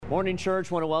Morning, church.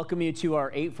 Want to welcome you to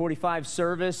our 8:45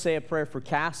 service. Say a prayer for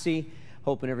Cassie.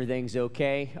 Hoping everything's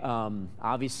okay.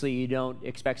 Obviously, you don't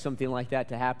expect something like that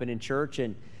to happen in church,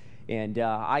 and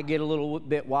I get a little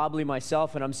bit wobbly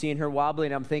myself, and I'm seeing her wobbly,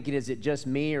 and I'm thinking, is it just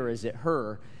me or is it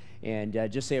her? And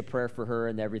just say a prayer for her,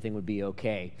 and everything would be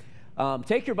okay.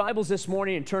 Take your Bibles this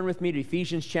morning and turn with me to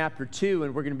Ephesians chapter 2,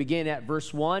 and we're going to begin at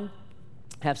verse 1.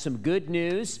 Have some good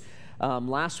news.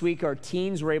 Last week, our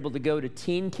teens were able to go to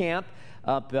teen camp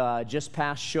up just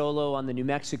past Sholo on the New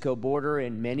Mexico border,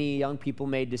 and many young people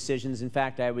made decisions. In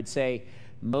fact, I would say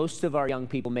most of our young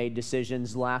people made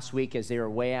decisions last week as they were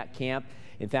away at camp.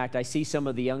 In fact, I see some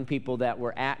of the young people that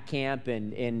were at camp,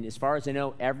 and as far as I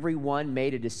know, everyone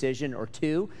made a decision or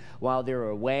two while they were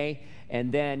away.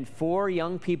 And then 4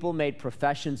 young people made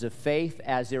professions of faith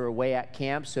as they were away at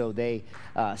camp, so they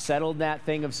settled that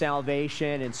thing of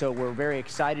salvation, and so we're very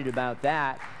excited about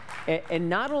that. And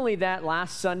not only that,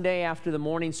 last Sunday after the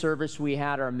morning service, we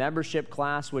had our membership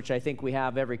class, which I think we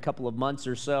have every couple of months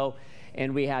or so,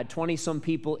 and we had 20-some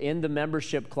people in the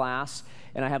membership class,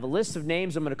 and I have a list of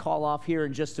names I'm going to call off here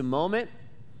in just a moment.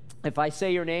 If I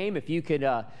say your name, if you could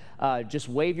just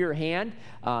wave your hand,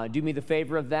 do me the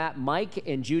favor of that. Mike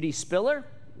and Judy Spiller,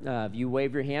 if you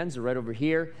wave your hands, they're right over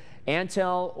here.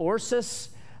 Antel Orsis,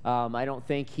 I don't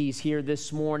think he's here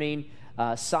this morning.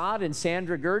 Saad and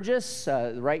Sandra Gurgis,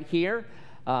 right here.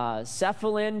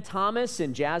 Cephalyn Thomas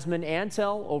and Jasmine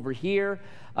Antel over here.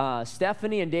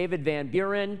 Stephanie and David Van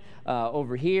Buren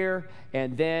over here.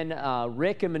 And then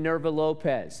Rick and Minerva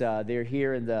Lopez. They're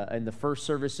here in the first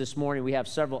service this morning. We have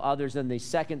several others in the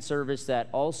second service that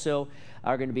also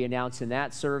are going to be announced in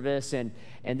that service. And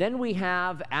then we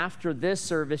have, after this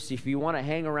service, if you want to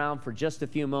hang around for just a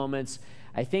few moments,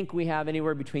 I think we have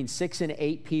anywhere between 6 and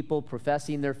 8 people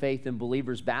professing their faith in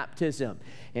believers' baptism.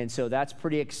 And so that's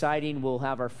pretty exciting. We'll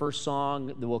have our first song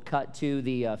that we'll cut to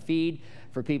the feed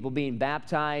for people being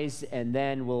baptized, and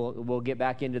then we'll get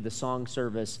back into the song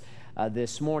service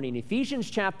this morning.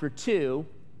 Ephesians chapter 2,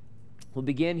 we'll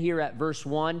begin here at verse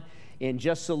 1 in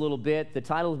just a little bit. The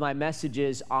title of my message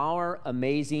is Our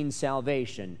Amazing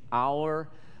Salvation. Our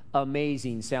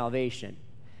Amazing Salvation.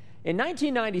 In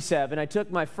 1997, I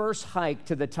took my first hike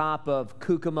to the top of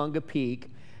Cucamonga Peak,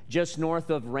 just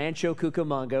north of Rancho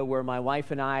Cucamonga, where my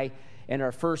wife and I and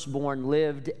our firstborn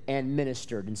lived and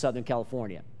ministered in Southern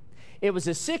California. It was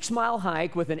a 6-mile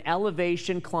hike with an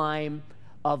elevation climb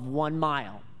of 1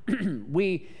 mile.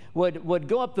 We would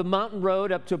go up the mountain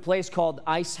road up to a place called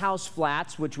Ice House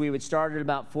Flats, which we would start at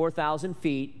about 4,000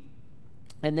 feet,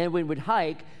 and then we would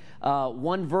hike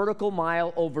 1 vertical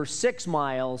mile over 6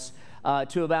 miles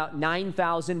to about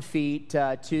 9,000 feet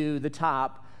to the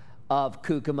top of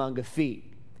Cucamonga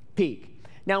Peak.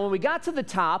 Now, when we got to the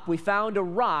top, we found a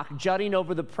rock jutting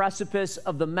over the precipice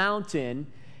of the mountain,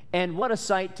 and what a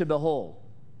sight to behold.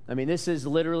 I mean, this is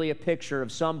literally a picture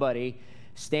of somebody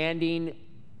standing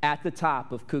at the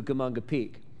top of Cucamonga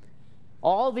Peak.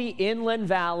 All the inland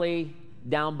valley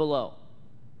down below.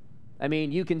 I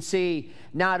mean, you can see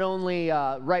not only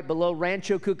right below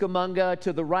Rancho Cucamonga,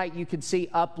 to the right you could see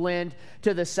Upland.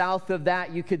 To the south of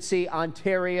that you could see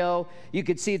Ontario. You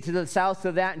could see to the south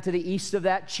of that and to the east of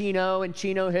that Chino and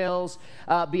Chino Hills.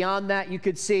 Beyond that you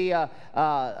could see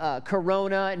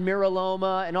Corona and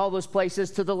Miraloma and all those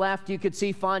places. To the left you could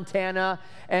see Fontana,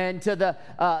 and to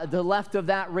the left of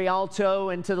that Rialto,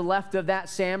 and to the left of that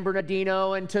San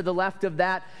Bernardino, and to the left of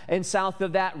that and south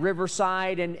of that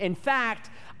Riverside. And in fact,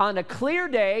 on a clear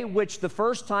day, which the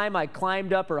first time I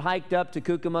climbed up or hiked up to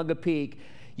Cucamonga Peak,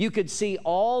 you could see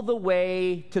all the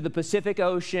way to the Pacific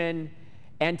Ocean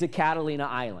and to Catalina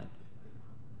Island.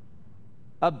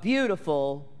 A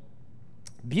beautiful,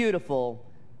 beautiful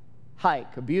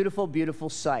hike, a beautiful,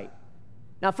 beautiful sight.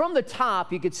 Now, from the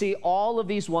top, you could see all of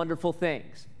these wonderful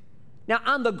things. Now,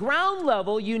 on the ground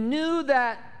level, you knew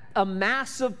that a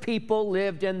mass of people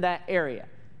lived in that area.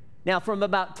 Now, from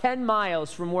about 10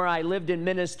 miles from where I lived and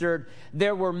ministered,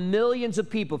 there were millions of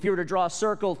people. If you were to draw a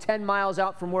circle 10 miles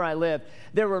out from where I lived,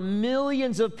 there were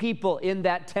millions of people in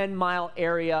that 10-mile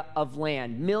area of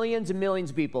land. Millions and millions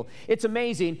of people. It's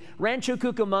amazing. Rancho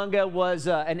Cucamonga was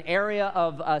an area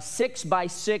of 6 by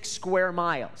 6 square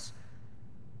miles.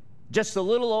 Just a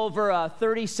little over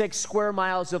 36 square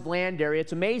miles of land area.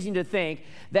 It's amazing to think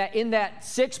that in that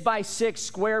 6 by 6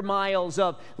 square miles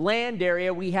of land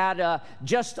area, we had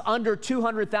just under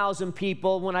 200,000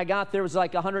 people. When I got there, it was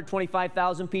like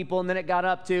 125,000 people, and then it got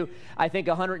up to, I think,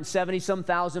 170-some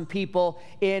thousand people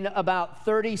in about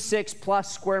 36 plus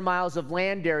square miles of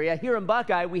land area. Here in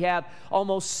Buckeye, we have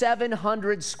almost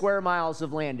 700 square miles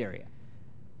of land area.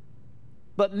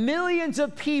 But millions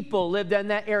of people lived in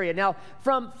that area. Now,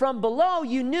 from below,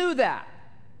 you knew that.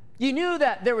 You knew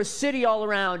that there was city all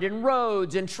around and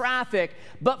roads and traffic,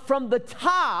 but from the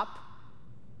top,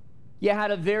 you had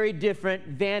a very different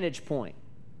vantage point.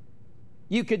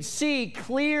 You could see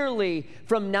clearly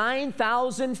from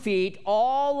 9,000 feet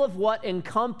all of what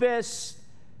encompassed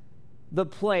the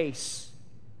place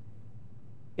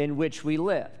in which we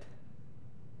lived.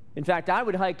 In fact, I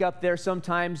would hike up there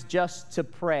sometimes just to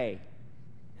pray.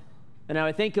 And I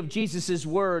would think of Jesus'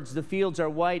 words, "The fields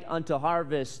are white unto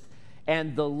harvest,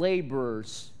 and the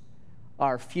laborers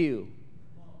are few."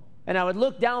 And I would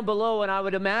look down below and I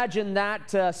would imagine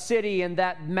that city and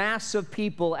that mass of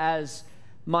people as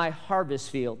my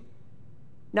harvest field.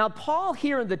 Now, Paul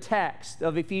here in the text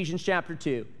of Ephesians chapter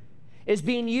 2 is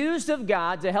being used of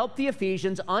God to help the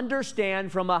Ephesians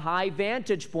understand from a high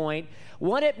vantage point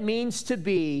what it means to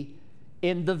be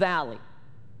in the valley,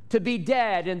 to be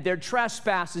dead in their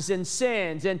trespasses and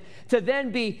sins, and to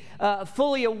then be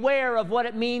fully aware of what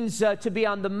it means to be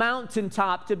on the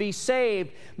mountaintop, to be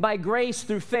saved by grace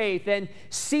through faith and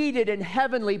seated in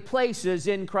heavenly places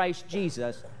in Christ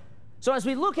Jesus. So as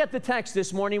we look at the text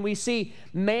this morning, we see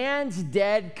man's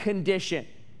dead condition.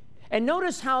 And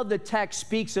notice how the text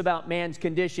speaks about man's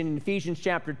condition in Ephesians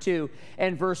chapter 2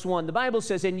 and verse 1. The Bible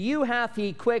says, "And you hath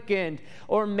he quickened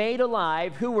or made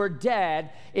alive who were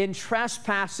dead in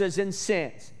trespasses and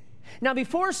sins." Now,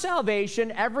 before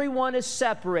salvation, everyone is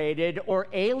separated or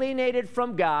alienated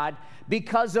from God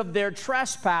because of their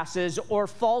trespasses or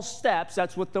false steps.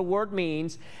 That's what the word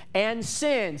means. And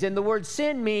sins. And the word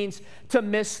sin means to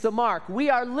miss the mark. We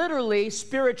are literally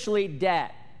spiritually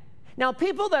dead. Now,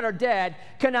 people that are dead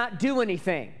cannot do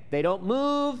anything. They don't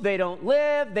move, they don't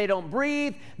live, they don't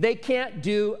breathe, they can't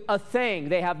do a thing.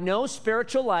 They have no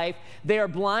spiritual life. They are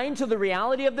blind to the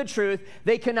reality of the truth.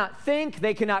 They cannot think,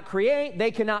 they cannot create,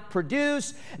 they cannot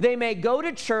produce. They may go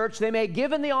to church, they may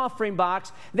give in the offering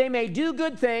box, they may do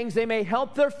good things, they may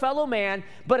help their fellow man,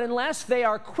 but unless they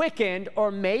are quickened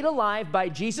or made alive by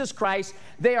Jesus Christ,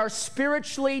 they are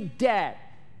spiritually dead.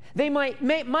 They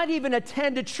might even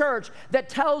attend a church that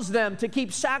tells them to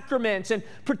keep sacraments and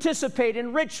participate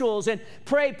in rituals and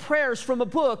pray prayers from a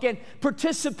book and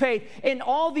participate in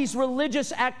all these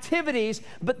religious activities,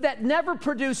 but that never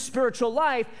produce spiritual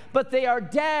life, but they are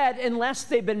dead unless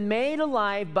they've been made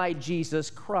alive by Jesus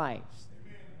Christ.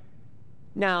 Amen.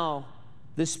 Now,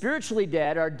 the spiritually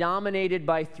dead are dominated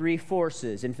by three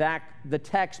forces. In fact, the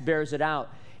text bears it out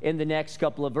in the next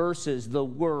couple of verses: the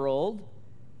world,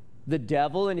 the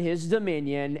devil and his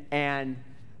dominion, and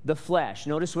the flesh.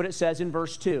 Notice what it says in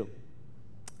verse 2.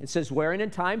 It says, "Wherein in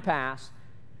time past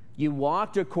you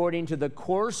walked according to the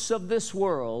course of this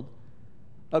world,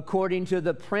 according to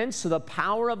the prince of the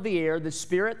power of the air, the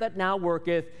spirit that now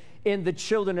worketh in the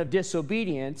children of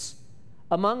disobedience,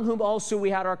 among whom also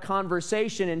we had our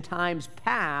conversation in times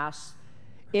past,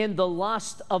 in the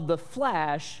lust of the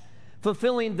flesh,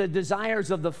 fulfilling the desires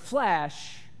of the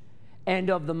flesh and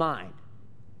of the mind."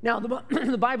 Now,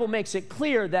 the Bible makes it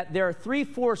clear that there are three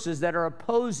forces that are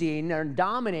opposing and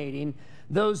dominating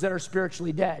those that are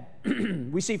spiritually dead.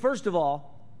 We see, first of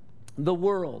all, the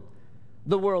world.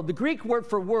 The world. The Greek word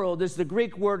for world is the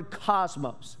Greek word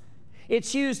cosmos.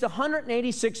 It's used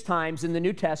 186 times in the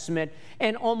New Testament,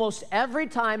 and almost every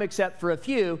time except for a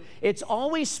few, it's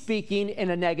always speaking in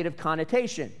a negative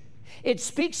connotation. It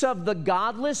speaks of the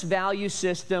godless value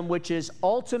system which is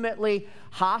ultimately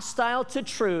hostile to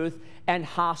truth and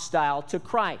hostile to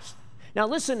Christ. Now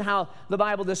listen how the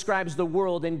Bible describes the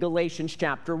world in Galatians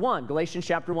chapter 1. Galatians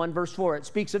chapter 1 verse 4. It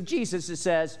speaks of Jesus. It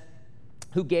says,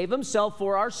 "Who gave himself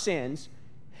for our sins,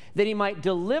 that he might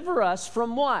deliver us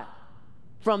from" what?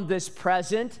 From this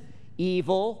present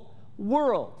evil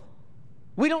world.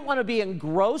 We don't want to be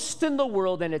engrossed in the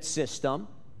world and its system.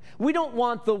 We don't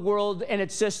want the world and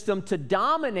its system to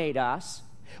dominate us.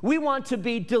 We want to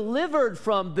be delivered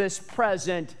from this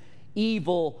present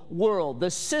evil world, the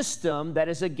system that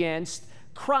is against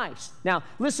Christ. Now,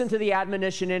 listen to the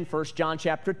admonition in 1 John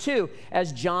chapter 2,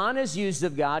 as John is used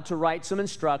of God to write some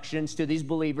instructions to these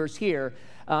believers here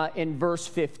in verse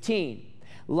 15.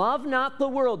 "Love not the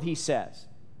world," he says,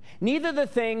 "neither the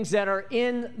things that are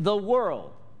in the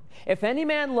world. If any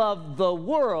man love the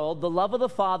world, the love of the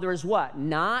Father is" what?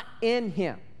 "Not in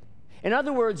him." In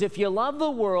other words, if you love the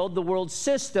world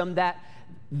system that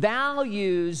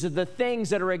values the things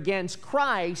that are against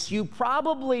Christ, you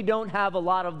probably don't have a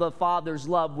lot of the Father's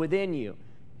love within you.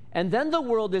 And then the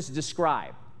world is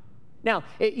described. Now,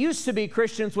 it used to be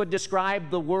Christians would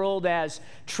describe the world as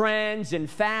trends and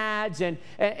fads and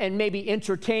maybe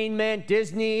entertainment.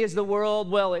 Disney is the world.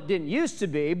 Well, it didn't used to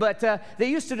be, but they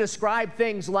used to describe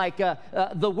things like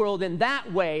the world in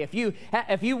that way.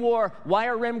 If you wore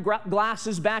wire rim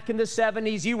glasses back in the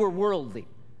 70s, you were worldly.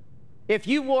 If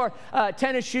you wore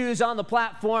tennis shoes on the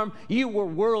platform, you were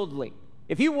worldly.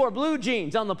 If you wore blue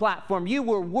jeans on the platform, you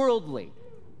were worldly.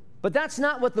 But that's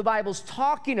not what the Bible's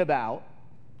talking about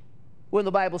when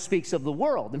the Bible speaks of the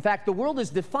world. In fact, the world is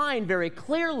defined very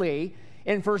clearly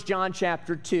in 1 John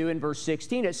chapter 2 and verse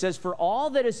 16. It says, "For all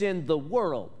that is in the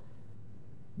world,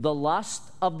 the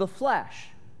lust of the flesh,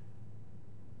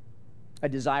 a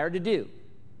desire to do."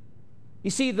 You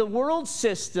see, the world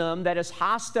system that is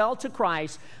hostile to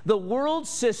Christ, the world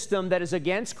system that is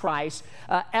against Christ,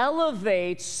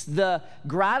 elevates the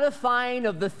gratifying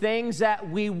of the things that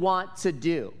we want to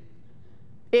do.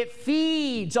 It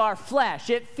feeds our flesh.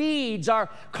 It feeds our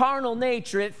carnal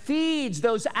nature. It feeds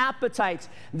those appetites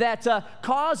that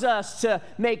cause us to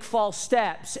make false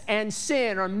steps and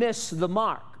sin or miss the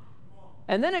mark.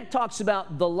 And then it talks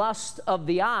about the lust of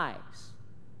the eyes,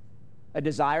 a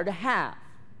desire to have.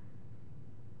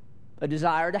 A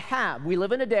desire to have. We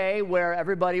live in a day where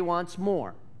everybody wants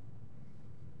more.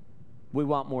 We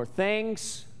want more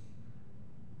things.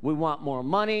 We want more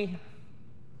money.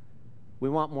 We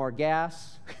want more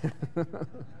gas.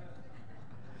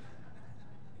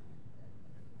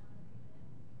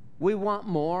 We want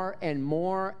more and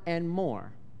more and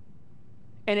more.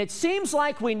 And it seems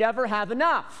like we never have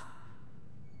enough.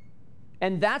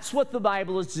 And that's what the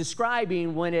Bible is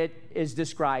describing when it is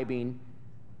describing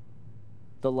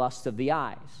the lust of the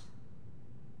eyes.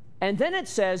 And then it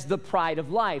says the pride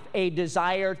of life, a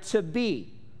desire to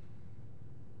be,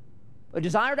 a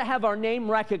desire to have our name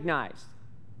recognized,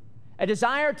 a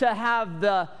desire to have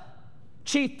the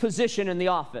chief position in the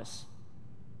office,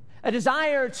 a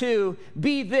desire to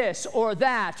be this or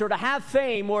that, or to have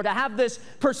fame, or to have this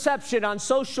perception on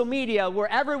social media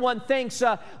where everyone thinks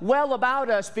well about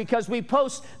us because we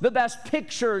post the best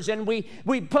pictures and we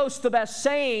post the best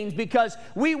sayings because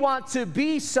we want to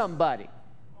be somebody.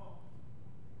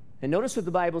 And notice what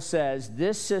the Bible says,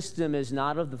 this system is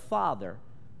not of the Father,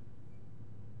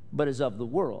 but is of the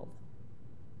world.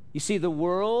 You see, the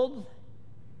world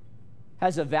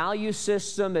has a value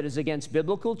system that is against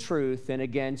biblical truth and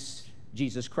against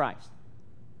Jesus Christ.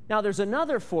 Now, there's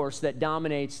another force that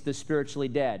dominates the spiritually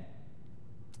dead.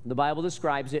 The Bible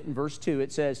describes it in verse 2.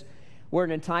 It says, "Wherein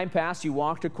in time past you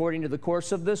walked according to the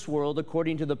course of this world,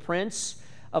 according to the prince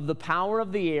of the power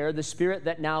of the air, the spirit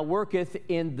that now worketh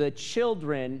in the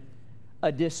children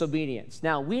of disobedience."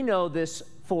 Now, we know this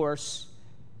force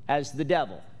as the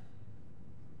devil.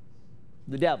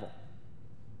 The devil.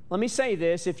 Let me say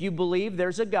this, if you believe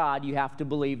there's a God, you have to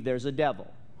believe there's a devil.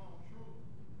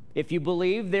 If you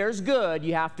believe there's good,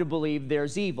 you have to believe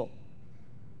there's evil.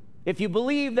 If you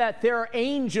believe that there are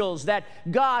angels that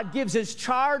God gives His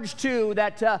charge to,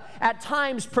 that at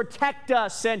times protect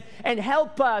us and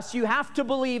help us, you have to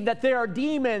believe that there are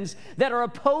demons that are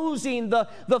opposing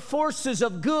the forces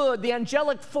of good, the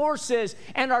angelic forces,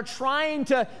 and are trying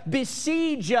to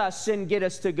besiege us and get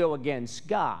us to go against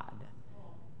God.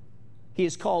 He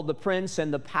is called the prince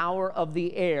and the power of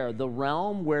the air, the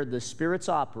realm where the spirits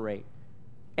operate.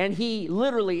 And he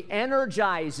literally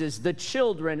energizes the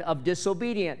children of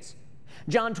disobedience.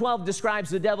 John 12 describes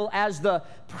the devil as the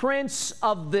prince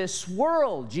of this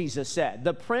world, Jesus said.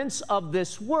 The prince of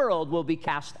this world will be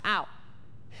cast out.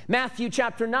 Matthew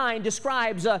chapter 9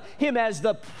 describes him as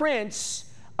the prince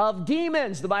of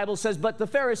demons. The Bible says, "But the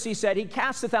Pharisee said, He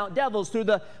casteth out devils through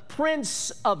the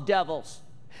prince of devils."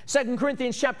 2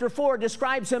 Corinthians chapter 4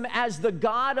 describes him as the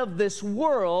god of this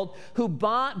world who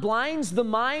blinds the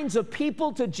minds of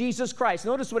people to Jesus Christ.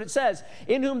 Notice what it says,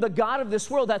 "In whom the God of this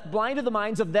world hath blinded the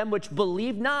minds of them which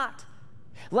believe not,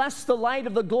 lest the light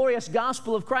of the glorious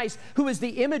gospel of Christ, who is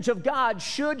the image of God,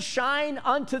 should shine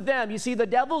unto them." You see, the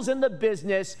devil's in the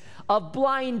business of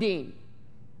blinding.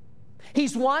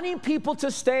 He's wanting people to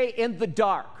stay in the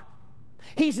dark.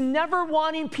 He's never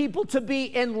wanting people to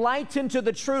be enlightened to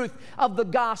the truth of the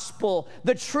gospel,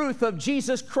 the truth of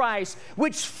Jesus Christ,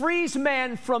 which frees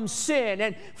man from sin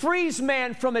and frees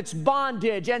man from its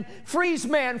bondage and frees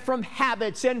man from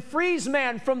habits and frees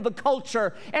man from the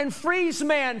culture and frees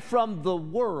man from the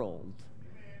world.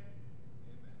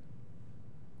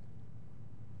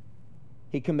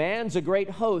 He commands a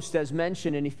great host, as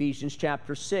mentioned in Ephesians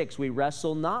chapter 6. We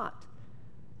wrestle not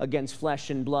against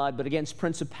flesh and blood, but against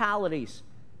principalities,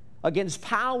 against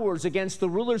powers, against the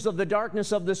rulers of the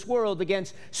darkness of this world,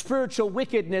 against spiritual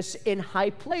wickedness in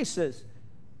high places.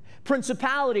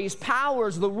 Principalities,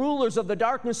 powers, the rulers of the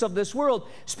darkness of this world,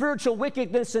 spiritual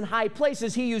wickedness in high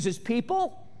places. He uses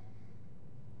people.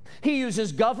 He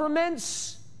uses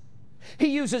governments. He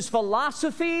uses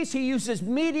philosophies, he uses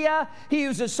media, he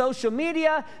uses social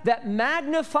media that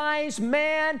magnifies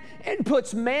man and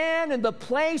puts man in the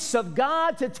place of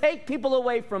God to take people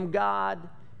away from God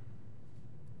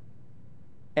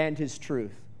and his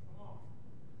truth.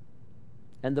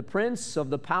 And the prince of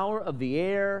the power of the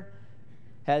air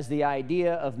has the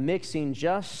idea of mixing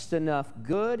just enough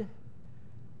good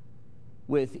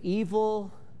with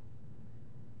evil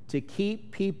to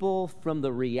keep people from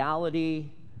the reality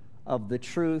of the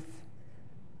truth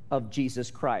of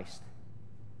Jesus Christ.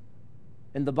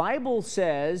 And the Bible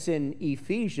says in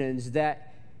Ephesians that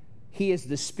he is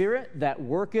the spirit that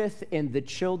worketh in the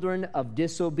children of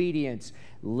disobedience.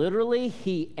 Literally,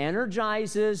 he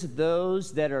energizes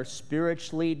those that are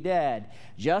spiritually dead.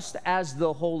 Just as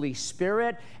the Holy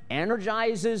Spirit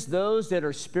energizes those that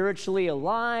are spiritually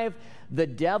alive, the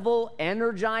devil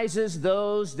energizes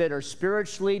those that are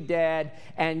spiritually dead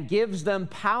and gives them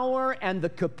power and the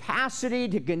capacity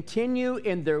to continue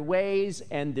in their ways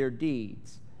and their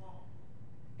deeds.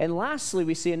 And lastly,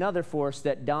 we see another force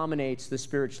that dominates the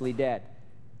spiritually dead.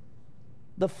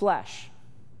 The flesh.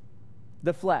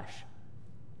 The flesh.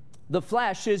 The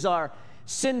flesh is our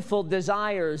sinful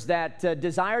desires that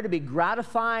desire to be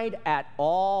gratified at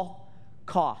all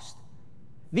cost.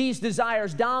 These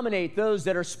desires dominate those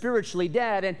that are spiritually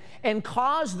dead and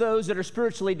cause those that are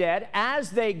spiritually dead, as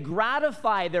they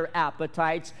gratify their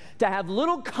appetites, to have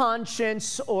little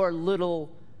conscience or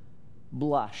little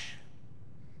blush.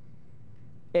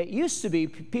 It used to be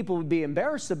people would be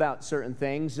embarrassed about certain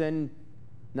things, and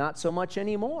not so much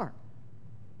anymore.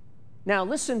 Now,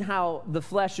 listen how the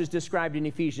flesh is described in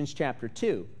Ephesians chapter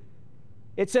 2.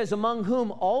 It says, among whom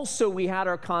also we had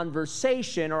our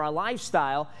conversation or our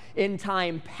lifestyle in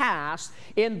time past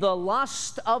in the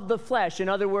lust of the flesh. In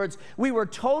other words, we were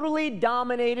totally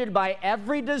dominated by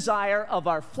every desire of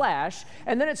our flesh.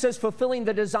 And then it says, fulfilling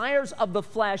the desires of the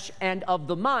flesh and of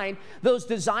the mind. Those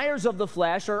desires of the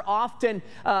flesh are often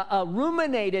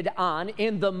ruminated on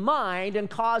in the mind and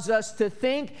cause us to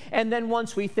think. And then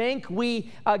once we think,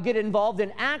 we get involved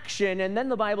in action. And then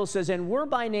the Bible says, and we're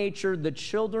by nature the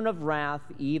children of wrath,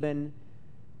 even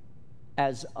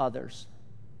as others.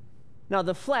 Now,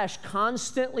 the flesh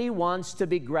constantly wants to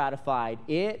be gratified.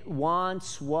 It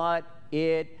wants what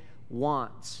it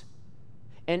wants.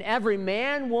 And every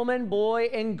man, woman,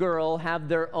 boy, and girl have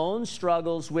their own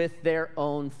struggles with their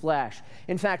own flesh.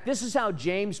 In fact, this is how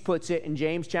James puts it in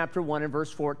James chapter 1 and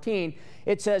verse 14.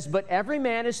 It says, but every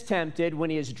man is tempted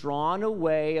when he is drawn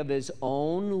away of his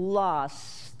own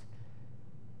lust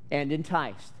and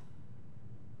enticed.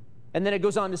 And then it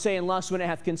goes on to say, and lust, when it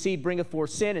hath conceived, bringeth forth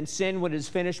sin, and sin, when it is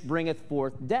finished, bringeth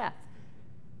forth death.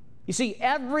 You see,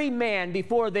 every man,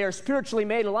 before they're spiritually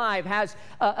made alive, has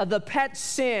the pet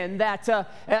sin that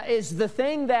is the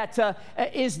thing that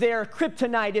is their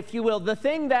kryptonite, if you will, the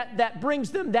thing that brings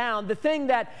them down, the thing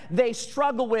that they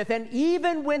struggle with. And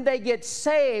even when they get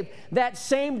saved, that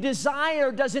same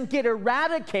desire doesn't get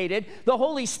eradicated. The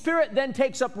Holy Spirit then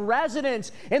takes up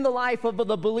residence in the life of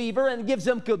the believer and gives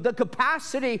them the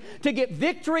capacity to get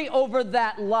victory over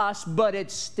that lust, but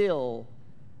it's still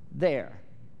there.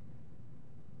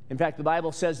 In fact, the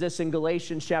Bible says this in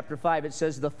Galatians chapter 5. It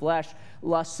says, the flesh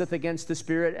lusteth against the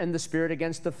spirit, and the spirit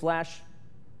against the flesh.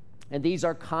 And these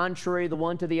are contrary the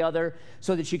one to the other,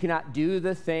 so that you cannot do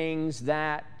the things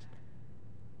that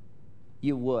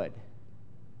you would.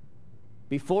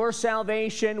 Before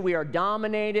salvation, we are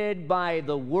dominated by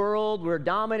the world. We're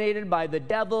dominated by the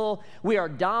devil. We are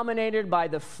dominated by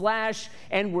the flesh,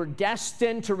 and we're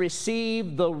destined to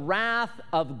receive the wrath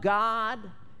of God.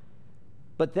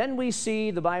 But then we see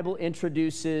the Bible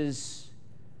introduces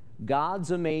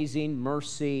God's amazing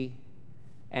mercy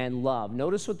and love.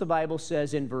 Notice what the Bible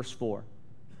says in verse 4.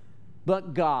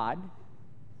 But God,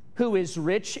 who is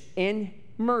rich in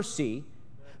mercy,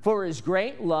 for his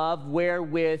great love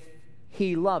wherewith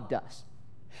he loved us.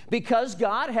 Because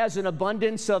God has an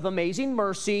abundance of amazing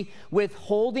mercy,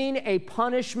 withholding a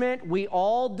punishment we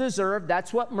all deserve.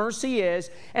 That's what mercy is.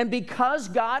 And because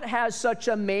God has such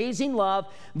amazing love,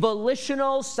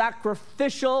 volitional,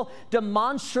 sacrificial,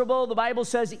 demonstrable, the Bible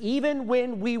says, even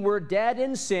when we were dead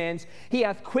in sins, he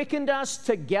hath quickened us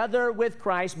together with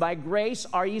Christ. By grace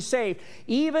are ye saved.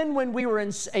 Even when we were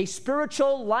in a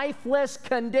spiritual, lifeless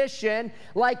condition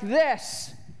like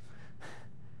this.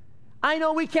 I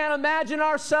know we can't imagine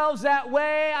ourselves that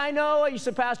way. I know you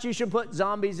said, Pastor, you should put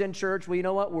zombies in church. Well, you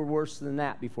know what? We're worse than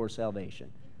that before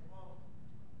salvation.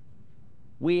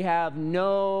 We have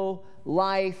no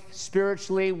life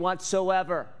spiritually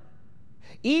whatsoever.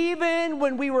 Even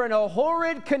when we were in a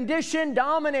horrid condition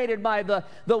dominated by the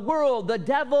world, the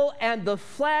devil, and the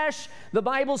flesh, the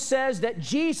Bible says that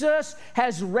Jesus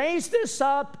has raised us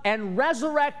up and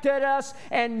resurrected us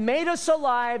and made us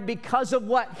alive because of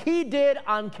what he did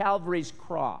on Calvary's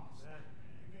cross.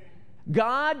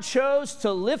 God chose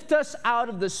to lift us out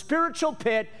of the spiritual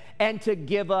pit and to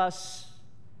give us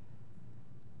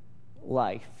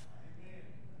life.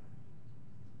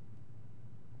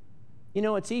 You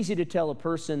know, it's easy to tell a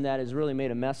person that has really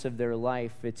made a mess of their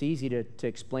life, it's easy to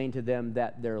explain to them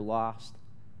that they're lost.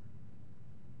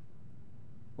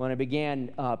 When I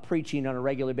began preaching on a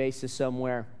regular basis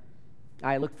somewhere,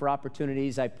 I looked for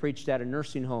opportunities. I preached at a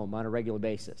nursing home on a regular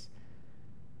basis.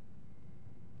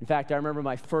 In fact, I remember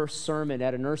my first sermon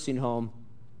at a nursing home.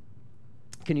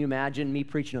 Can you imagine me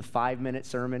preaching a 5-minute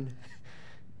sermon?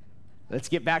 Let's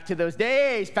get back to those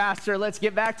days, Pastor. Let's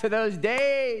get back to those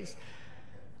days.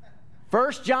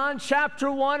 1 John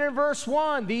chapter 1 and verse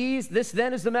 1. This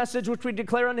then is the message which we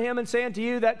declare unto him and say unto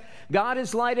you, that God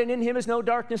is light and in him is no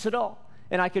darkness at all.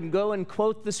 And I can go and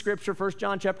quote the scripture, 1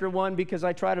 John chapter 1, because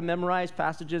I try to memorize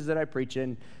passages that I preach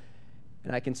in,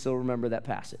 and I can still remember that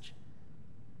passage.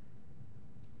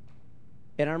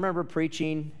 And I remember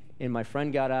preaching, and my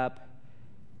friend got up,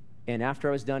 and after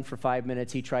I was done for 5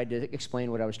 minutes, he tried to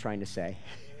explain what I was trying to say.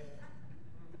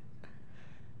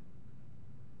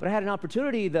 But I had an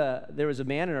opportunity. There was a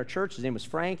man in our church, his name was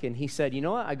Frank, and he said, you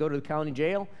know what, I go to the county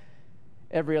jail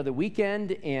every other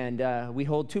weekend, and we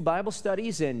hold 2 Bible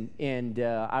studies, and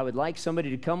I would like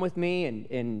somebody to come with me,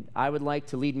 and I would like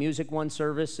to lead music one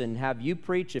service and have you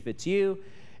preach if it's you,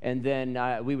 and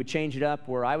then we would change it up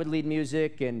where I would lead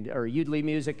music, or you'd lead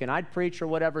music, and I'd preach or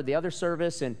whatever the other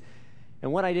service, and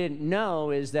what I didn't know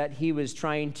is that he was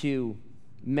trying to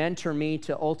mentor me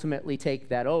to ultimately take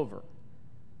that over.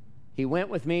 He went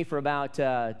with me for about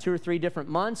 2 or 3 different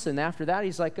months, and after that,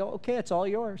 he's like, oh, okay, it's all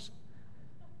yours.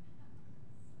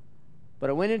 But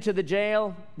I went into the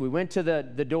jail. We went to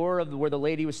the door of where the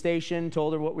lady was stationed,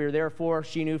 told her what we were there for.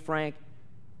 She knew Frank.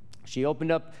 She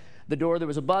opened up the door. There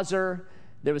was a buzzer.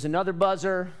 There was another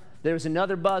buzzer. There was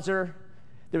another buzzer.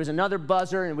 There was another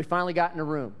buzzer, and we finally got in a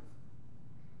room.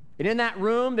 And in that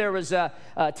room, there was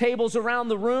tables around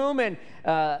the room, and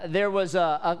there was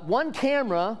one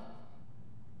camera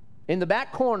in the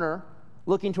back corner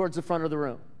looking towards the front of the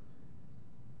room.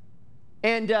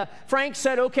 And Frank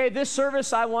said, okay, this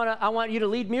service, I want you to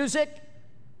lead music.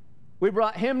 We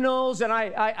brought hymnals, and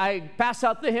I passed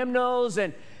out the hymnals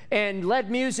and led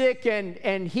music,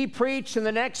 and he preached. In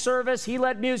the next service, he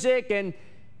led music, and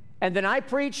then I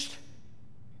preached.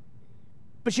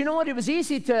 But you know what? It was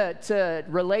easy to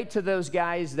relate to those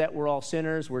guys that we're all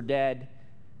sinners, we're dead,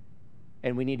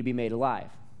 and we need to be made alive.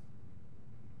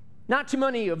 Not too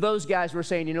many of those guys were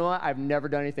saying, you know what, I've never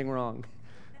done anything wrong.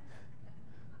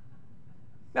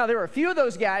 Now, there were a few of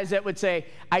those guys that would say,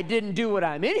 I didn't do what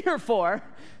I'm in here for.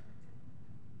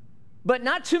 But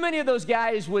not too many of those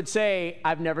guys would say,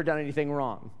 I've never done anything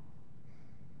wrong.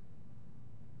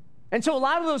 And so a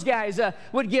lot of those guys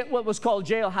would get what was called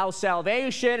jailhouse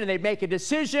salvation, and they'd make a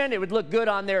decision. It would look good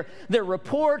on their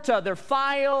report, their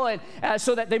file, and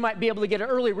so that they might be able to get an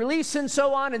early release and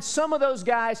so on. And some of those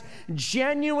guys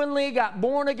genuinely got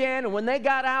born again, and when they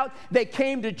got out, they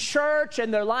came to church,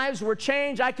 and their lives were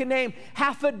changed. I can name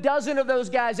 6 of those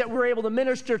guys that we were able to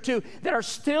minister to that are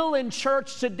still in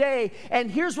church today. And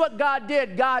here's what God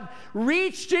did. God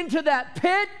reached into that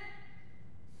pit,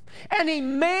 and he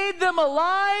made them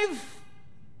alive,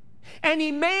 and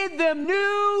he made them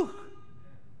new,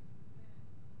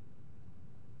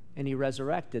 and he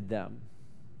resurrected them.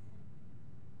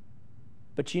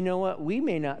 But you know what? We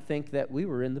may not think that we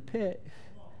were in the pit.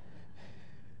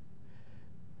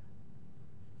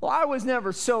 Well, I was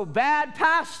never so bad,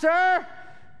 Pastor.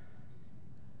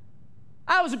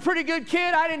 I was a pretty good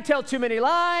kid. I didn't tell too many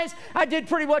lies. I did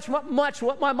pretty much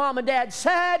what my mom and dad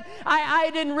said. I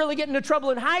didn't really get into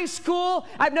trouble in high school.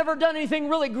 I've never done anything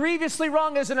really grievously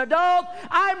wrong as an adult.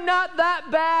 I'm not that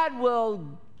bad.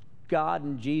 Well, God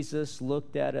and Jesus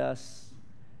looked at us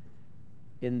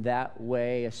in that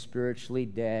way, a spiritually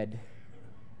dead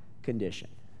condition.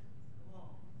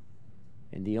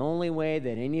 And the only way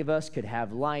that any of us could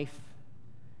have life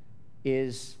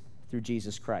is through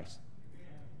Jesus Christ.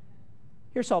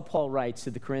 Here's how Paul writes to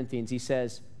the Corinthians. He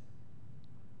says,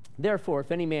 therefore,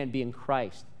 if any man be in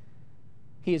Christ,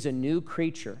 he is a new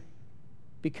creature.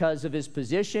 Because of his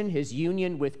position, his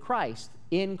union with Christ,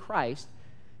 in Christ,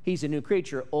 he's a new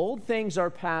creature. Old things are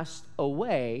passed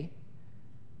away,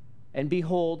 and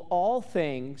behold, all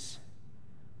things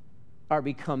are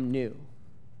become new.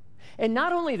 And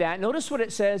not only that, notice what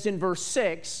it says in verse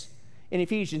 6 in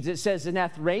Ephesians. It says, and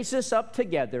hath raised us up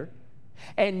together,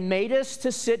 and made us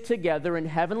to sit together in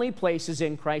heavenly places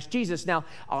in Christ Jesus. Now,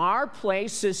 our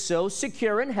place is so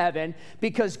secure in heaven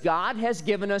because God has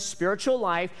given us spiritual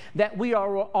life that we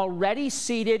are already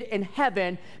seated in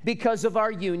heaven because of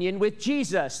our union with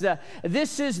Jesus.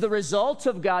 This is the result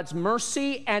of God's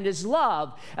mercy and His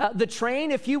love. The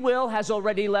train, if you will, has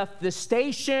already left the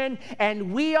station,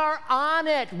 and we are on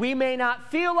it. We may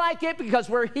not feel like it because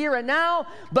we're here and now,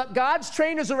 but God's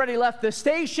train has already left the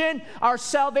station. Our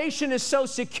salvation is so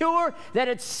secure that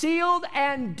it's sealed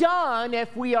and done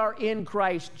if we are in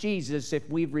Christ Jesus, if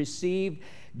we've received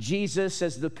Jesus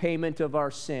as the payment of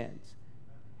our sins.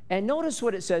 And notice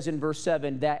what it says in verse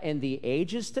 7, that in the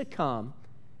ages to come,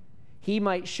 He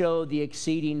might show the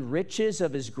exceeding riches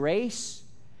of His grace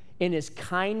in His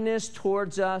kindness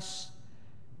towards us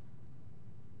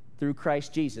through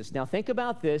Christ Jesus. Now think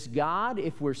about this. God,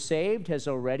 if we're saved, has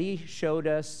already showed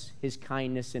us His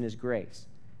kindness and His grace.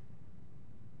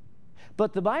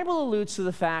 But the Bible alludes to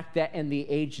the fact that in the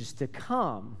ages to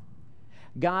come,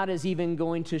 God is even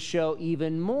going to show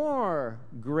even more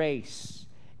grace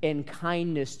and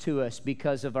kindness to us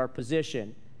because of our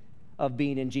position of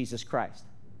being in Jesus Christ.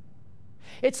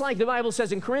 It's like the Bible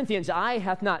says in Corinthians, eye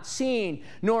hath not seen,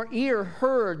 nor ear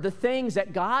heard the things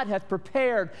that God hath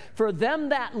prepared for them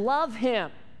that love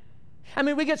Him. I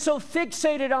mean, we get so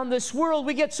fixated on this world.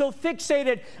 We get so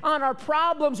fixated on our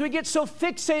problems. We get so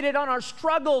fixated on our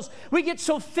struggles. We get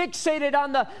so fixated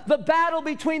on the battle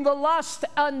between the lust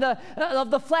and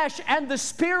of the flesh and the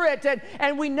spirit.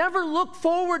 And we never look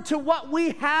forward to what we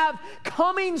have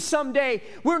coming someday.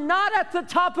 We're not at the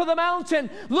top of the mountain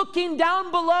looking down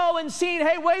below and seeing,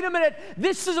 hey, wait a minute,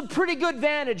 this is a pretty good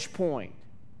vantage point.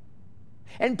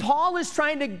 And Paul is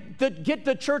trying to get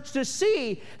the church to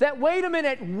see that, wait a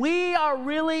minute, we are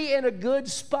really in a good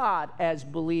spot as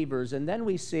believers. And then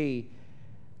we see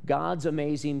God's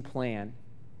amazing plan.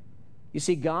 You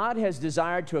see, God has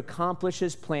desired to accomplish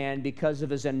His plan because of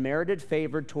His unmerited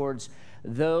favor towards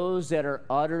those that are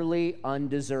utterly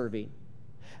undeserving.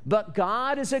 But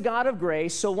God is a God of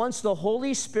grace, so once the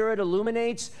Holy Spirit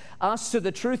illuminates us to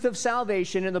the truth of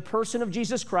salvation in the person of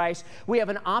Jesus Christ, we have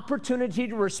an opportunity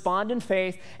to respond in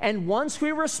faith. And once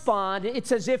we respond,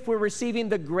 it's as if we're receiving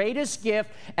the greatest gift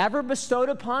ever bestowed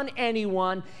upon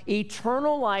anyone,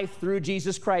 eternal life through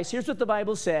Jesus Christ. Here's what the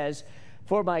Bible says,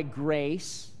 for by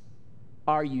grace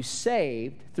are you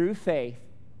saved through faith.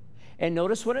 And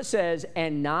notice what it says,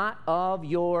 and not of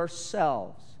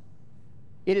yourselves.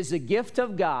 It is a gift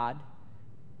of God,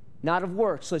 not of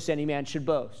works, lest any man should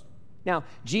boast. Now,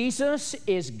 Jesus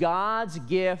is God's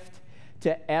gift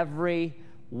to every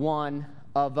one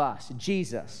of us.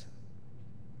 Jesus.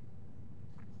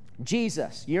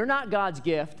 You're not God's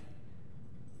gift.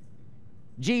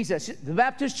 Jesus. The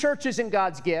Baptist church isn't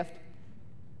God's gift.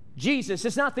 Jesus.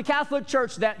 It's not the Catholic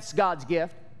Church that's God's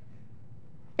gift.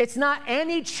 It's not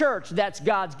any church that's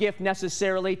God's gift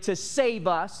necessarily to save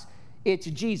us. It's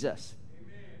Jesus.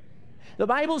 The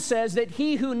Bible says that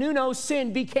He who knew no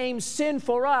sin became sin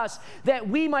for us, that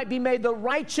we might be made the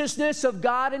righteousness of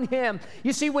God in Him.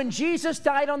 You see, when Jesus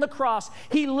died on the cross,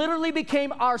 He literally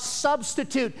became our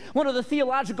substitute. One of the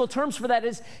theological terms for that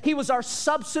is He was our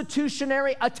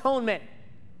substitutionary atonement.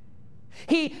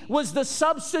 He was the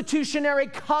substitutionary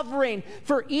covering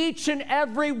for each and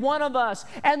every one of us.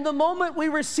 And the moment we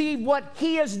receive what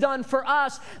He has done for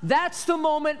us, that's the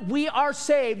moment we are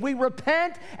saved. We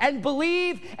repent and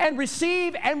believe and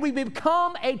receive, and we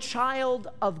become a child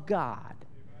of God.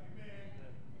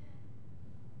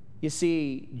 You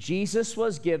see, Jesus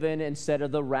was given instead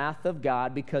of the wrath of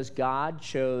God because God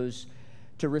chose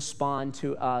to respond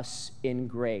to us in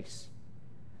grace.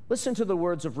 Listen to the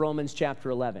words of Romans chapter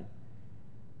 11.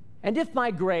 And if by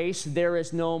grace there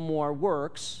is no more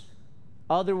works,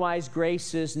 otherwise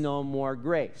grace is no more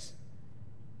grace.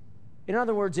 In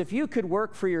other words, if you could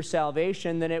work for your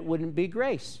salvation, then it wouldn't be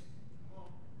grace.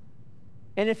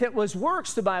 And if it was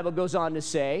works, the Bible goes on to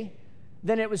say,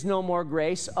 then it was no more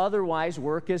grace, otherwise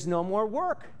work is no more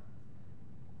work.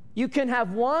 You can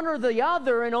have one or the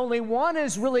other, and only one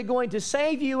is really going to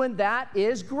save you, and that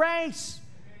is grace.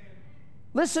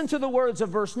 Listen to the words of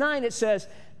verse 9. It says,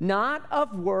 not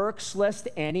of works, lest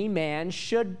any man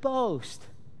should boast.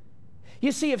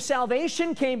 You see, if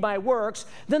salvation came by works,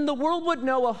 then the world would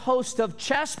know a host of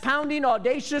chest-pounding,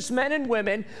 audacious men and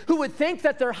women who would think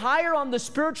that they're higher on the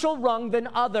spiritual rung than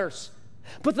others.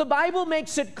 But the Bible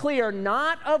makes it clear,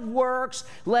 not of works,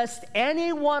 lest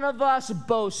any one of us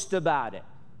boast about it.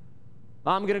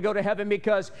 I'm going to go to heaven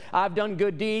because I've done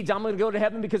good deeds. I'm going to go to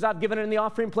heaven because I've given it in the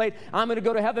offering plate. I'm going to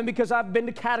go to heaven because I've been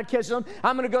to catechism.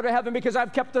 I'm going to go to heaven because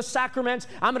I've kept the sacraments.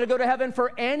 I'm going to go to heaven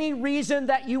for any reason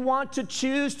that you want to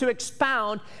choose to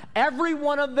expound. Every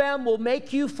one of them will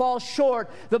make you fall short.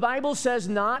 The Bible says,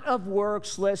 not of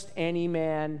works, lest any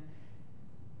man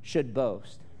should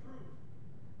boast.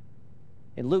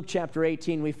 In Luke chapter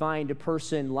 18, we find a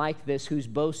person like this who's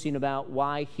boasting about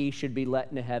why he should be let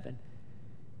into heaven.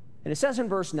 And it says in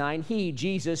verse 9, He,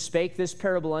 Jesus, spake this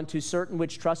parable unto certain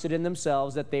which trusted in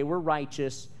themselves that they were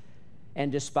righteous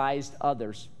and despised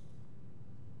others.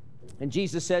 And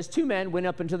Jesus says, 2 men went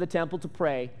up into the temple to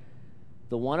pray,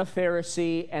 the one a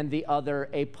Pharisee and the other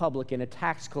a publican, a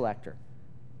tax collector.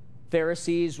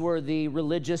 Pharisees were the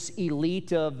religious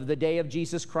elite of the day of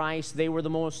Jesus Christ. They were the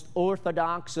most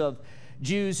orthodox of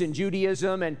Jews in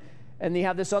Judaism, and they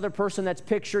have this other person that's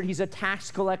pictured. He's a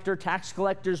tax collector. Tax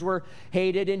collectors were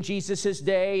hated in Jesus'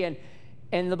 day.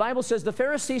 And the Bible says, the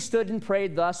Pharisee stood and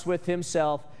prayed thus with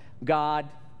himself, God,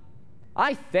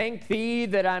 I thank thee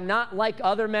that I'm not like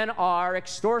other men are,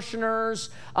 extortioners,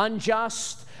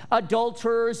 unjust,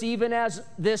 adulterers, even as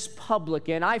this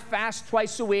publican. I fast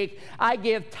twice a week. I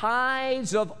give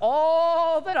tithes of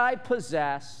all that I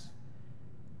possess.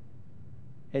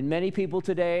 And many people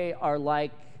today are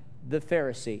like the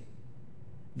Pharisee.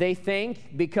 They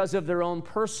think because of their own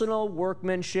personal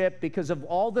workmanship, because of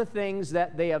all the things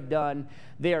that they have done,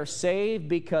 they are saved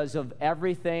because of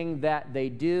everything that they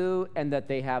do and that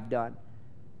they have done.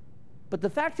 But the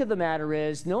fact of the matter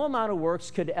is, no amount of works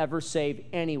could ever save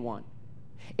anyone.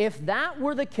 If that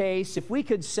were the case, if we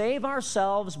could save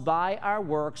ourselves by our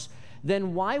works,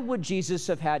 then why would Jesus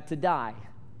have had to die?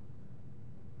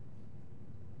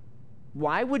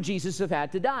 Why would Jesus have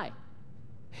had to die?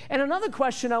 And another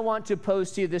question I want to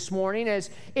pose to you this morning is,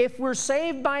 if we're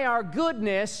saved by our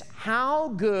goodness, how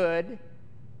good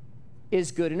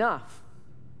is good enough?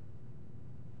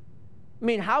 I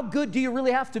mean, how good do you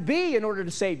really have to be in order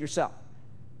to save yourself?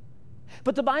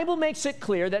 But the Bible makes it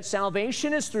clear that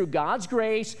salvation is through God's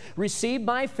grace, received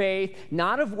by faith,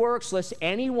 not of works, lest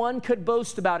anyone could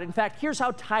boast about it. In fact, here's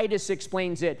how Titus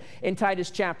explains it in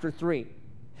Titus chapter 3.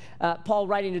 Paul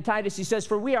writing to Titus, he says,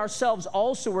 For we ourselves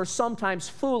also were sometimes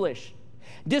foolish,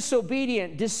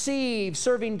 disobedient, deceived,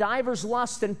 serving divers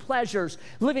lusts and pleasures,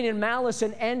 living in malice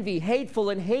and envy, hateful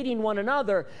and hating one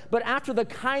another. But after the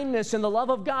kindness and the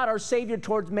love of God, our Savior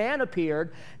towards man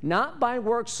appeared, not by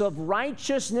works of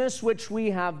righteousness which we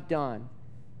have done,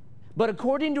 but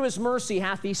according to his mercy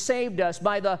hath he saved us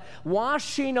by the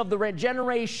washing of the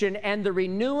regeneration and the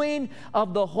renewing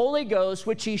of the Holy Ghost,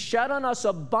 which he shed on us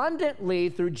abundantly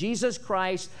through Jesus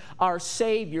Christ our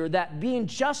Savior, that being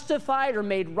justified or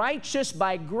made righteous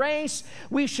by grace,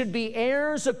 we should be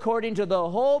heirs according to the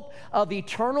hope of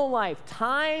eternal life.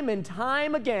 Time and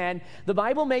time again, the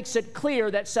Bible makes it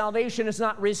clear that salvation is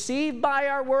not received by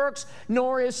our works,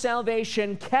 nor is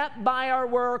salvation kept by our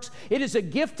works. It is a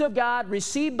gift of God,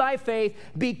 received by faith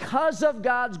because of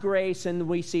God's grace. And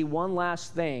we see one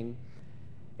last thing,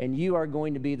 and you are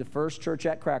going to be the first church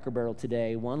at Cracker Barrel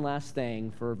today. One last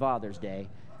thing for Father's Day.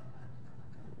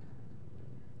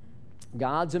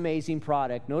 God's amazing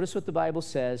product. Notice what the Bible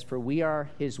says, for we are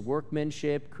his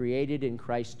workmanship, created in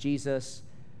Christ Jesus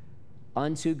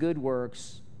unto good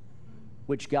works,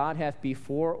 which God hath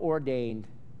before ordained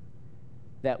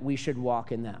that we should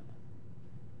walk in them.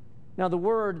 Now,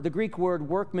 the Greek word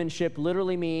workmanship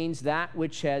literally means that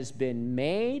which has been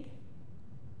made,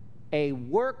 a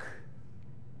work,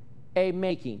 a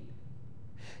making.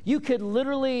 You could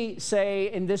literally say,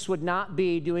 and this would not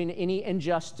be doing any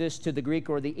injustice to the Greek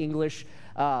or the English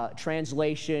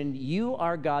translation, you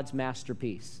are God's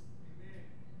masterpiece.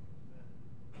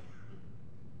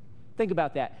 Think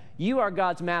about that. You are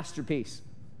God's masterpiece.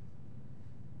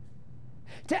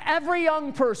 To every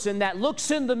young person that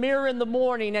looks in the mirror in the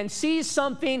morning and sees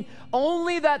something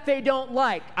only that they don't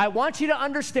like, I want you to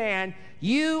understand,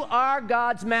 you are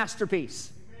God's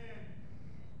masterpiece.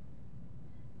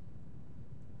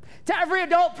 To every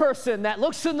adult person that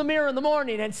looks in the mirror in the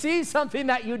morning and sees something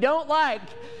that you don't like,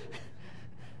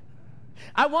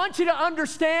 I want you to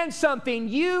understand something.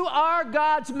 You are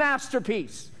God's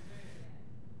masterpiece.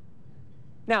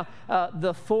 Now,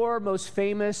 the 4 most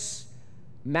famous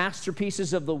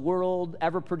masterpieces of the world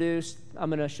ever produced, I'm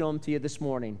going to show them to you this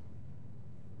morning.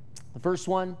 The first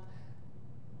one,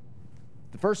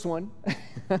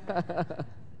 The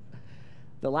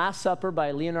Last Supper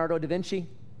by Leonardo da Vinci.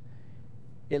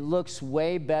 It looks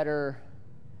way better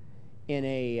in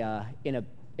a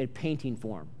painting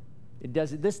form.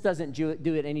 This doesn't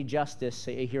do it any justice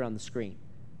here on the screen.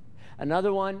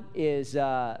 Another one is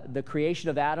The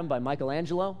Creation of Adam by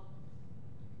Michelangelo.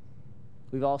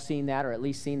 We've all seen that, or at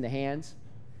least seen the hands.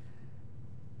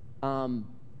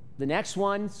 The next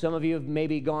one, some of you have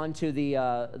maybe gone to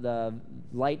the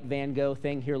Light Van Gogh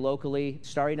thing here locally.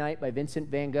 Starry Night by Vincent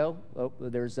van Gogh. Oh,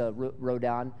 there's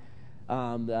Rodin.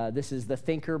 This is The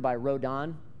Thinker by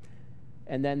Rodin.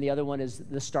 And then the other one is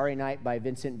The Starry Night by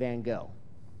Vincent van Gogh.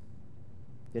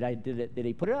 Did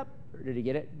he put it up, or did he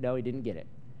get it? No, he didn't get it.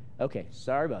 Okay,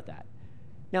 sorry about that.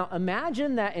 Now,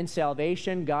 imagine that in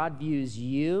salvation, God views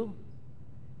you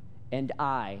and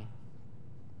I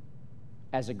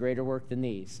as a greater work than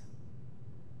these.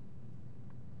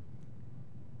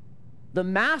 The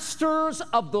masters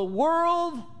of the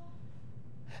world,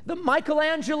 the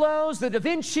Michelangelos, the Da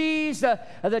Vincis,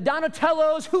 the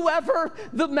Donatellos, whoever,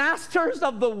 the masters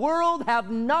of the world have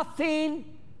nothing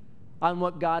on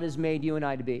what God has made you and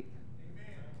I to be.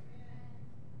 Amen.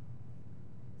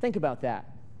 Think about that.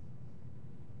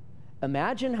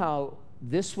 Imagine how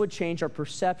this would change our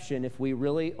perception if we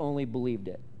really only believed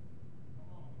it.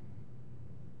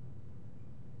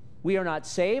 We are not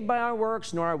saved by our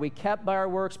works, nor are we kept by our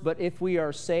works, but if we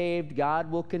are saved, God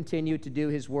will continue to do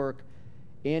his work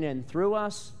in and through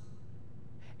us.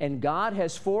 And God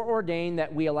has foreordained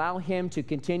that we allow him to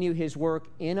continue his work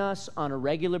in us on a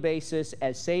regular basis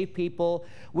as saved people.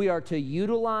 We are to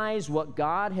utilize what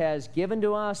God has given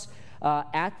to us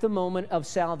at the moment of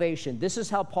salvation. This is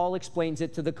how Paul explains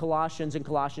it to the Colossians in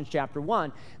Colossians chapter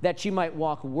 1, that you might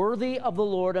walk worthy of the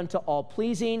Lord unto all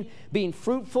pleasing, being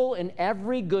fruitful in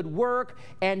every good work,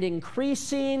 and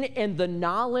increasing in the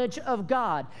knowledge of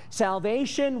God.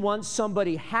 Salvation, once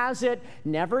somebody has it,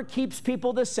 never keeps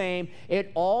people the same.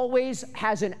 It always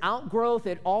has an outgrowth.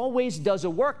 It always does a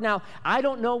work. Now, I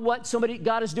don't know what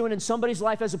God is doing in somebody's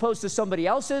life as opposed to somebody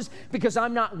else's, because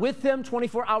I'm not with them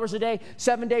 24 hours a day,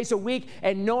 7 days a week,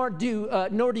 and nor do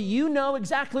you know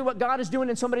exactly what God is doing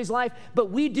in somebody's life. But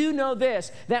we do know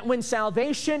this, that when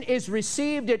salvation is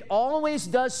received, it always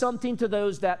does something to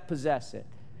those that possess it.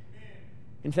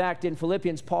 In fact, in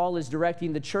Philippians, Paul is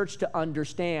directing the church to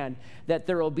understand that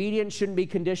their obedience shouldn't be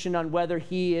conditioned on whether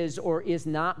he is or is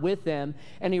not with them.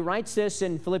 And he writes this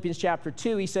in Philippians chapter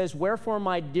 2. He says, "Wherefore,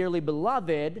 my dearly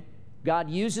beloved," God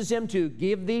uses him to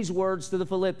give these words to the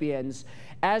Philippians,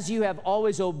 "as you have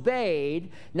always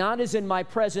obeyed, not as in my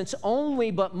presence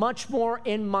only, but much more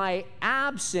in my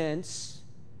absence,"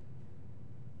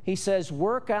 he says,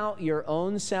 "work out your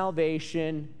own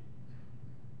salvation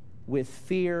with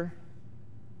fear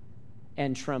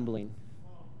and trembling."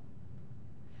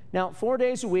 Now, 4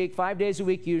 days a week, 5 days a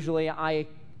week usually, I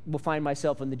will find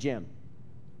myself in the gym.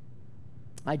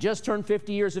 I just turned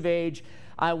 50 years of age.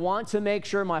 I want to make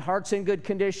sure my heart's in good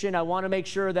condition. I want to make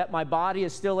sure that my body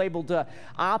is still able to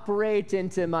operate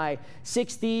into my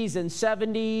 60s and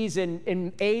 70s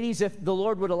and 80s if the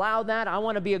Lord would allow that. I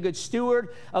want to be a good steward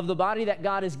of the body that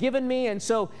God has given me. And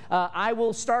so I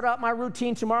will start out my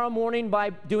routine tomorrow morning by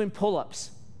doing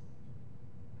pull-ups.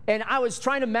 And I was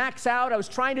trying to max out. I was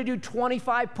trying to do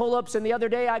 25 pull-ups, and the other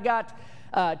day I got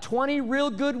 20 real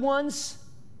good ones.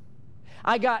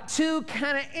 I got 2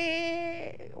 kind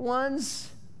of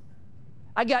ones.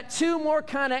 I got 2 more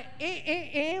kind of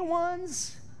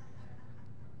ones.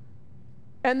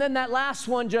 And then that last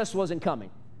one just wasn't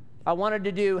coming. I wanted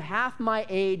to do half my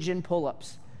age in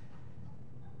pull-ups.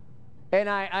 And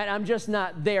I'm just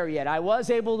not there yet. I was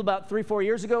able, about 3-4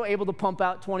 years ago, able to pump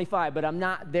out 25, but I'm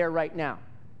not there right now.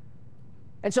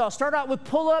 And so I'll start out with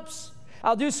pull-ups.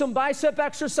 I'll do some bicep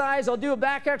exercise. I'll do a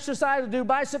back exercise. I'll do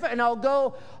bicep, and I'll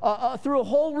go through a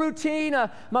whole routine.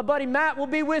 My buddy Matt will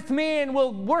be with me, and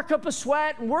we'll work up a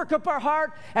sweat and work up our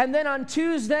heart. And then on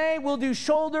Tuesday, we'll do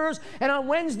shoulders. And on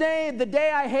Wednesday, the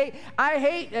day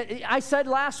I said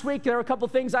last week, there are a couple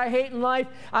things I hate in life.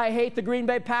 I hate the Green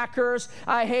Bay Packers.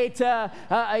 I hate,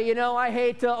 I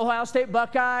hate Ohio State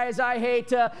Buckeyes. I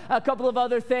hate a couple of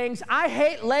other things. I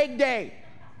hate leg day.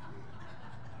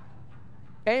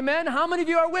 Amen? How many of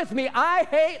you are with me? I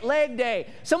hate leg day.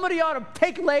 Somebody ought to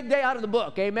take leg day out of the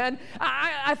book. Amen?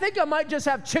 I think I might just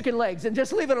have chicken legs and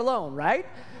just leave it alone, right?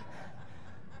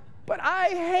 But I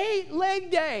hate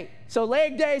leg day. So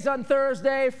leg day's on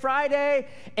Thursday. Friday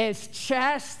is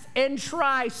chest and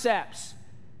triceps.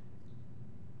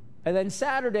 And then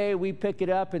Saturday, we pick it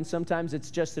up, and sometimes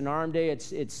it's just an arm day.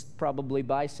 It's probably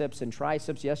biceps and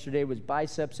triceps. Yesterday was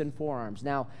biceps and forearms.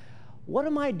 Now, what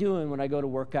am I doing when I go to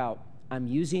work out? I'm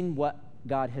using what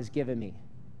God has given me.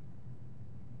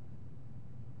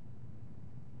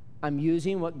 I'm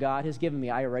using what God has given me.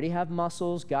 I already have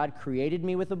muscles. God created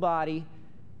me with a body.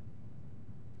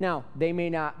 Now, they may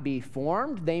not be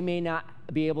formed. They may not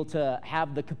be able to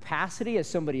have the capacity as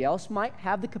somebody else might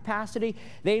have the capacity.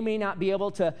 They may not be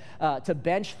able to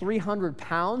bench 300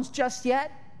 pounds just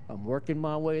yet. I'm working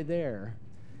my way there.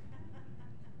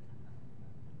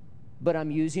 But I'm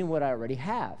using what I already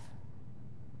have.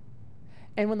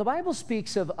 And when the Bible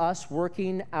speaks of us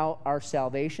working out our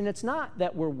salvation, it's not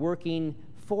that we're working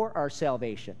for our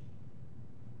salvation.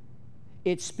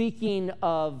 It's speaking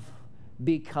of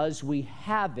because we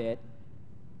have it,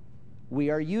 we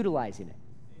are utilizing it.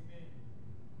 Amen.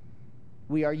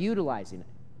 We are utilizing it.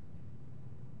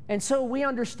 And so we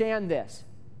understand this.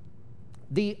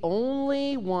 The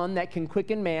only one that can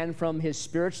quicken man from his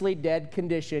spiritually dead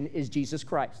condition is Jesus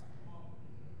Christ.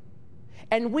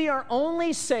 And we are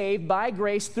only saved by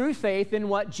grace through faith in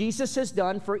what Jesus has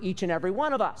done for each and every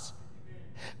one of us.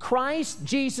 Christ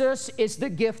Jesus is the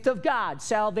gift of God.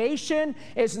 Salvation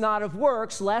is not of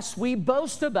works, lest we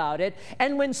boast about it.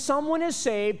 And when someone is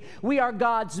saved, we are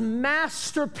God's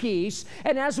masterpiece.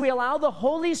 And as we allow the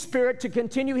Holy Spirit to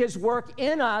continue His work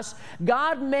in us,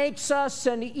 God makes us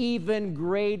an even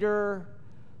greater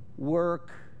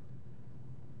work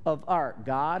of art.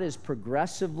 God is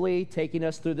progressively taking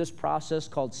us through this process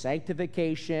called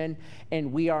sanctification,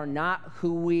 and we are not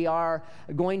who we are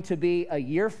going to be a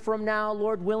year from now,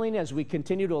 Lord willing, as we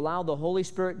continue to allow the Holy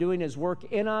Spirit doing His work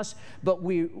in us, but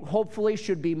we hopefully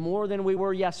should be more than we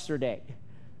were yesterday.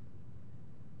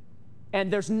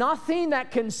 And there's nothing that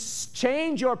can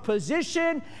change your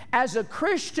position as a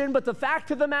Christian, but the fact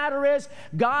of the matter is,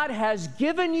 God has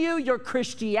given you your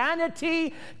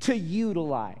Christianity to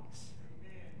utilize.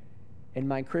 And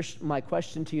my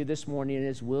question to you this morning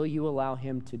is, will you allow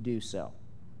Him to do so?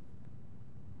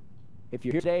 If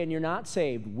you're here today and you're not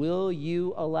saved, will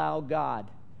you allow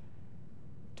God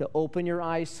to open your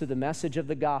eyes to the message of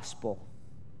the gospel,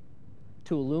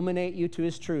 to illuminate you to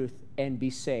His truth, and be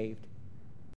saved?